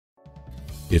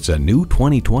It's a new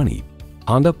 2020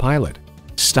 Honda Pilot.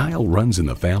 Style runs in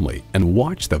the family, and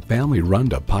watch the family run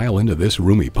to pile into this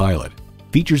roomy Pilot.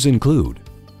 Features include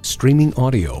streaming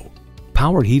audio,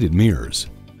 power heated mirrors,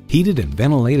 heated and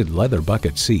ventilated leather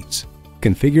bucket seats,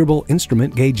 configurable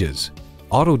instrument gauges,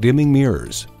 auto dimming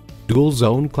mirrors, dual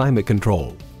zone climate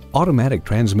control, automatic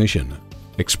transmission,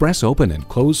 express open and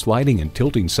closed sliding and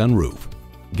tilting sunroof,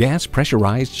 gas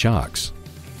pressurized shocks,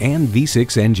 and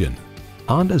V6 engine.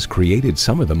 Honda's created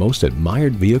some of the most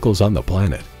admired vehicles on the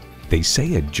planet. They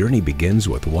say a journey begins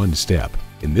with one step.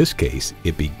 In this case,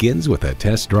 it begins with a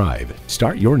test drive.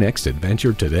 Start your next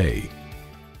adventure today.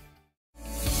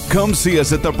 Come see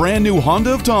us at the brand new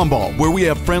Honda of Tomball, where we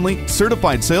have friendly,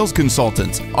 certified sales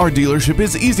consultants. Our dealership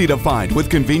is easy to find with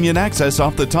convenient access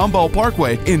off the Tomball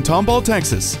Parkway in Tomball,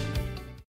 Texas.